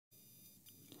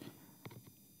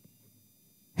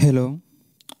Hello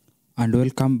and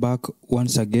welcome back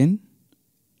once again.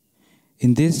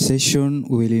 In this session,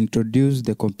 we will introduce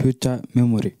the computer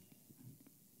memory.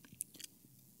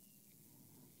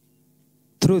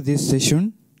 Through this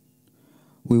session,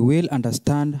 we will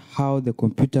understand how the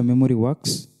computer memory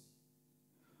works.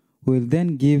 We will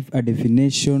then give a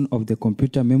definition of the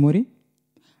computer memory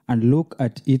and look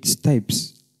at its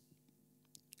types.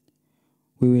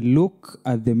 We will look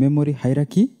at the memory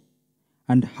hierarchy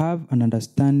and have an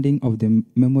understanding of the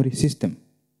memory system.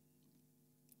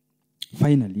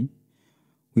 Finally,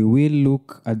 we will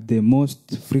look at the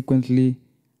most frequently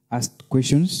asked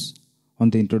questions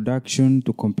on the introduction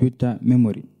to computer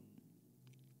memory.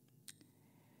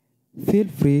 Feel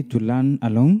free to learn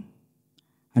along,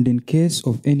 and in case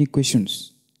of any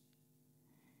questions,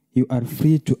 you are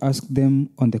free to ask them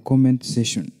on the comment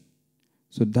section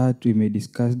so that we may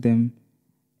discuss them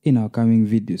in our coming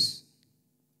videos.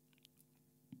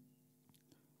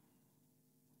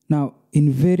 Now,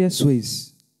 in various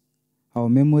ways, our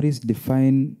memories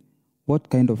define what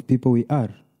kind of people we are.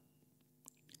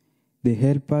 They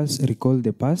help us recall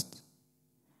the past,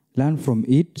 learn from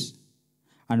it,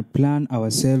 and plan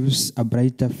ourselves a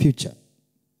brighter future.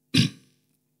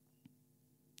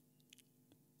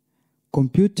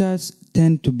 Computers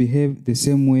tend to behave the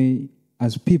same way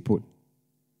as people,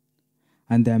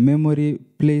 and their memory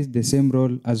plays the same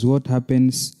role as what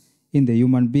happens in the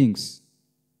human beings.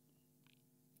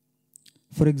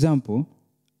 For example,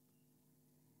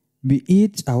 be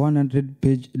it a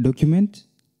 100-page document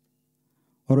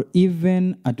or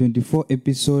even a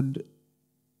 24-episode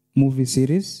movie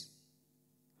series,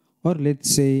 or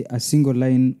let's say a single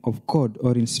line of code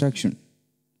or instruction,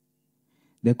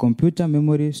 the computer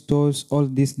memory stores all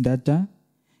this data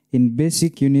in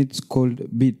basic units called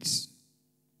bits.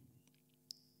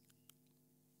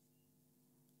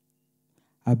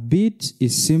 A bit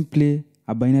is simply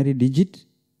a binary digit,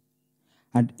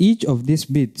 and each of these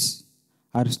bits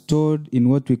are stored in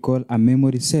what we call a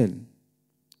memory cell.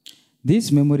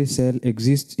 This memory cell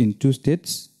exists in two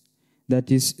states, that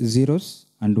is, zeros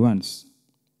and ones.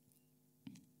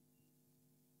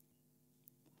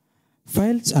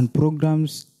 Files and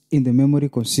programs in the memory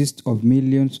consist of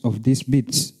millions of these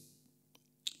bits.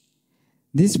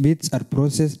 These bits are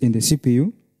processed in the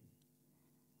CPU,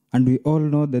 and we all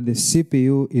know that the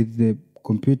CPU is the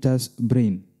computer's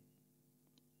brain.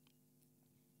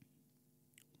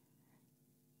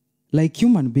 Like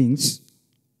human beings,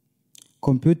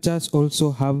 computers also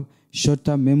have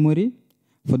short-term memory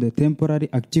for the temporary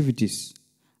activities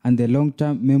and the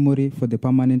long-term memory for the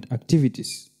permanent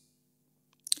activities.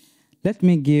 Let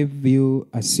me give you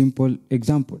a simple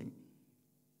example.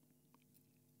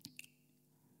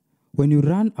 When you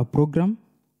run a program,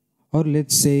 or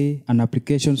let's say an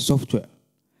application software,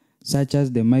 such as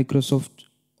the Microsoft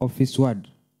Office Word,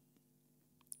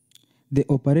 the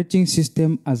operating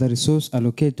system as a resource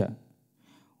allocator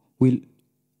will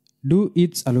do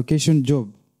its allocation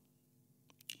job.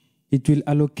 It will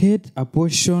allocate a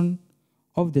portion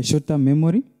of the short-term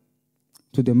memory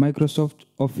to the Microsoft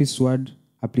Office Word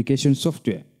application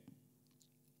software.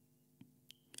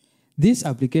 This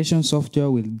application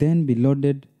software will then be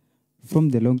loaded from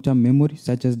the long-term memory,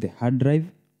 such as the hard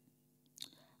drive,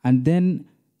 and then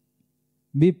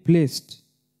be placed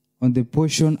on the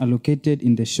portion allocated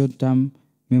in the short-term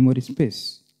memory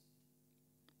space.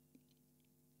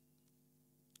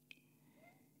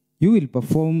 You will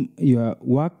perform your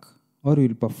work, or you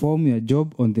will perform your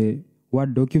job on the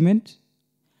Word document,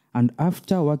 and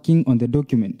after working on the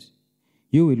document,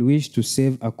 you will wish to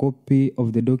save a copy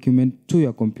of the document to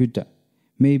your computer,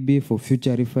 maybe for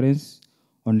future reference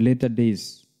on later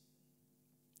days.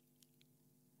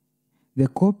 The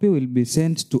copy will be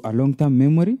sent to a long-term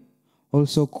memory,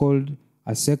 also called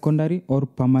a secondary or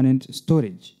permanent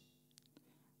storage.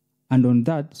 And on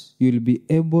that, you will be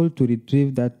able to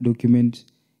retrieve that document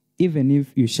even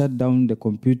if you shut down the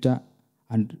computer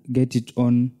and get it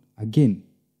on again.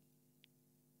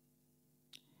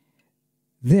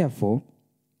 Therefore,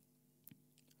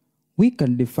 we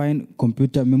can define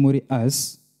computer memory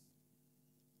as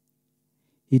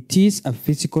it is a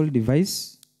physical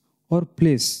device or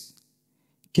place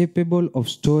capable of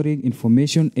storing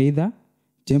information either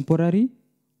temporary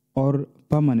or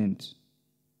permanent.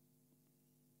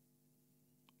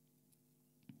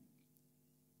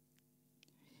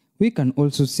 We can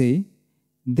also say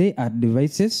they are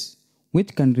devices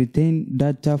which can retain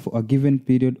data for a given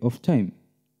period of time.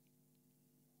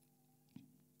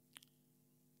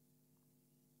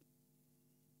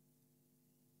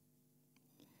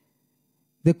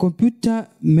 The computer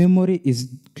memory is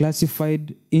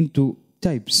classified into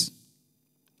types,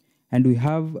 and we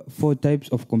have 4 types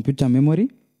of computer memory.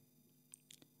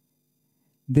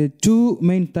 The two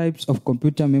main types of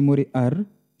computer memory are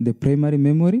the primary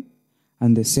memory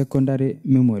and the secondary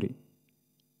memory.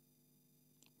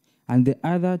 And the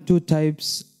other two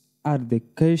types are the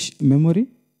cache memory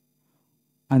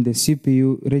and the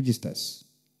CPU registers.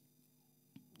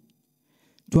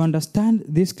 To understand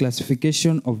this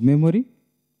classification of memory,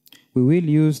 we will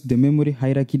use the memory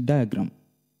hierarchy diagram.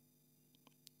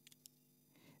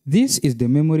 This is the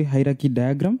memory hierarchy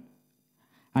diagram,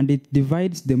 and it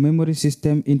divides the memory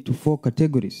system into 4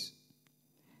 categories.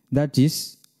 That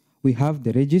is, we have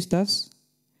the registers,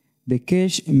 the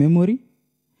cache memory,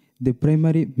 the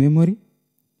primary memory,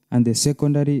 and the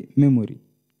secondary memory.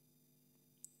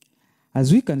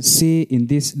 As we can see in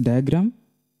this diagram,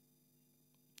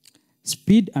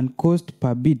 speed and cost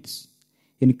per bit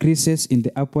increases in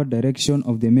the upward direction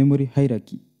of the memory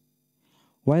hierarchy,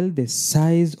 while the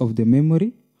size of the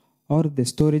memory or the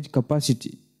storage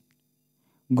capacity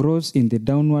grows in the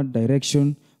downward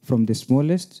direction from the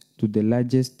smallest to the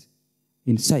largest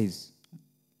in size.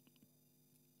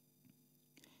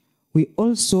 We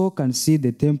also can see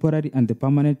the temporary and the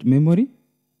permanent memory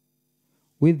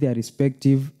with their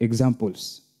respective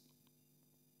examples.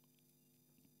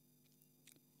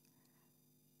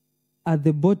 At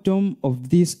the bottom of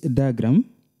this diagram,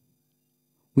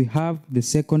 we have the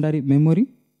secondary memory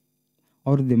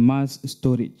or the mass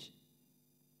storage.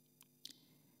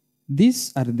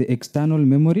 These are the external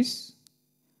memories,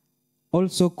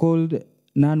 also called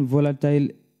non-volatile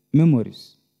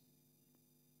memories.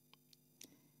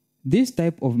 This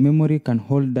type of memory can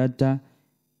hold data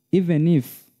even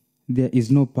if there is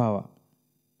no power.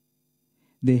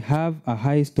 They have a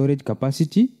high storage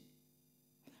capacity,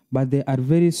 but they are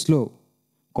very slow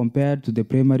compared to the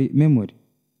primary memory.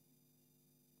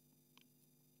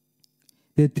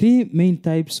 The 3 main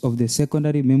types of the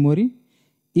secondary memory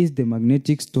is the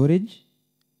magnetic storage,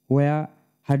 where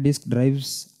hard disk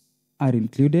drives are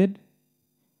included.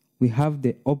 We have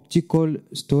the optical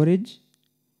storage,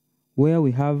 where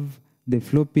we have the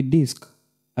floppy disk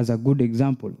as a good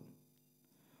example.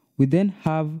 We then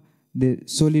have the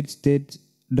solid-state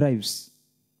drives.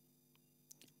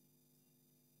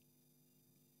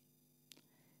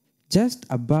 Just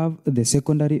above the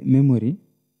secondary memory,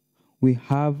 we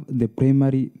have the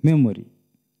primary memory.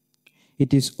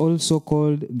 It is also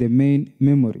called the main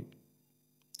memory.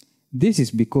 This is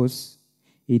because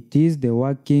it is the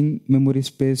working memory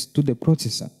space to the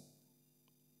processor.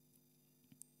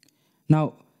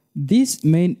 Now, this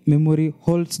main memory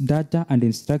holds data and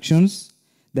instructions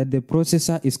that the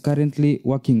processor is currently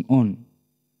working on.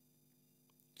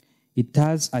 It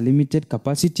has a limited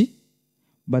capacity,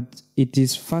 but it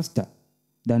is faster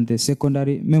than the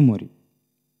secondary memory.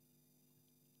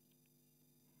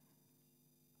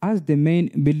 As the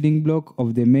main building block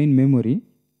of the main memory,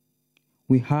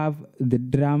 we have the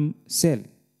DRAM cell,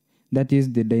 that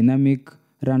is the dynamic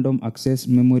random access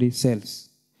memory cells.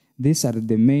 These are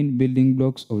the main building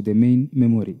blocks of the main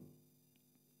memory.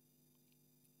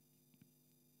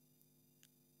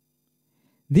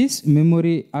 This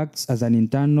memory acts as an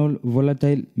internal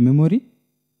volatile memory,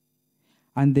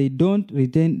 and they don't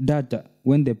retain data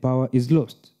when the power is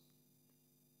lost.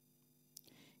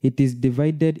 It is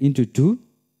divided into 2.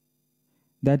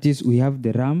 That is, we have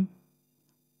the RAM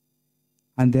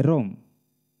and the ROM,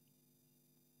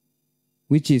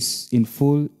 which is in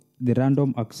full the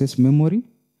random access memory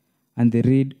and the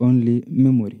read-only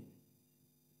memory.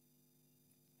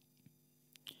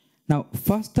 Now,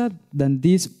 faster than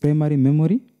this primary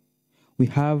memory, we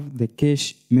have the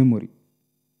cache memory.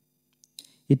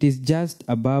 It is just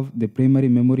above the primary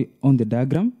memory on the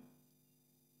diagram,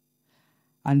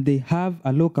 and they have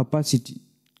a low capacity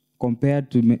compared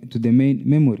to the main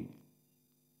memory.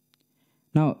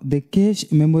 Now, the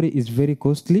cache memory is very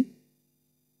costly,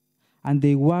 and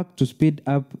they work to speed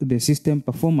up the system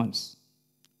performance.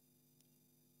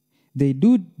 They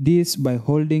do this by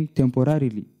holding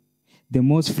temporarily the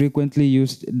most frequently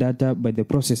used data by the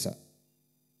processor.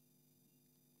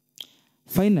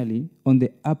 Finally, on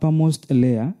the uppermost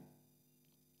layer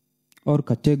or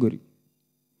category,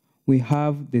 we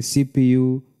have the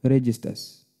CPU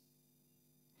registers.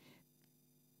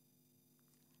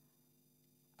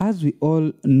 As we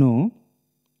all know,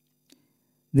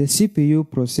 the CPU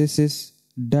processes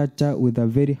data with a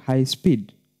very high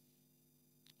speed.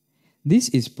 This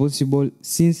is possible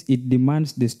since it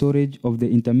demands the storage of the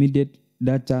intermediate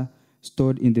data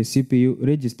stored in the CPU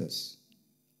registers.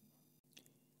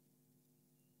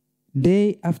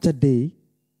 Day after day,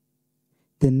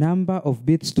 the number of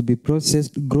bits to be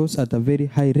processed grows at a very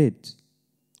high rate,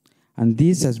 and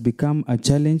this has become a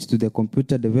challenge to the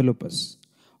computer developers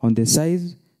on the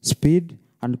size, speed,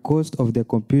 and cost of the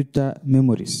computer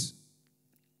memories.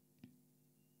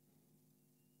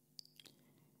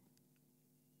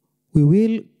 We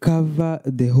will cover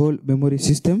the whole memory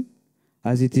system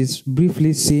as it is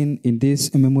briefly seen in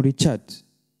this memory chart.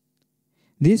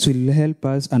 This will help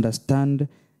us understand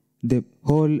the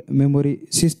whole memory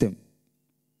system.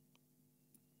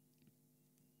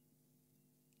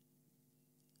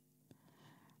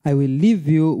 I will leave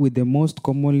you with the most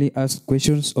commonly asked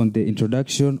questions on the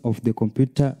introduction of the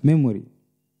computer memory.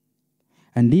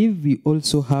 And if you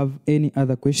also have any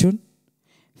other question,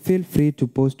 feel free to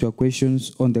post your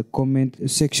questions on the comment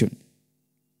section.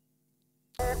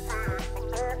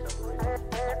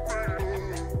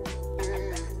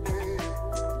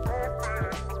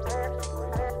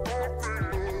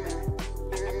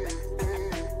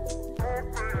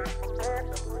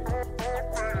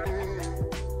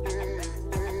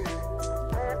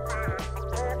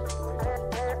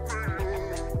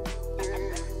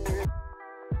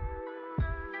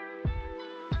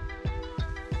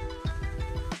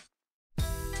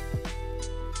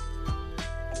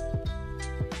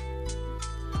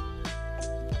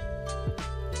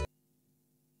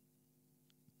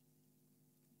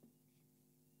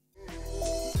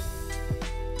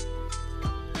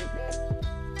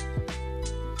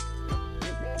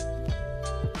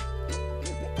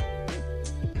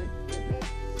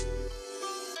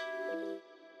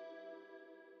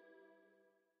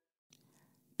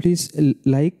 Please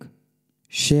like,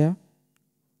 share,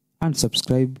 and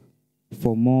subscribe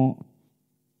for more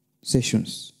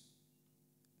sessions.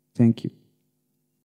 Thank you.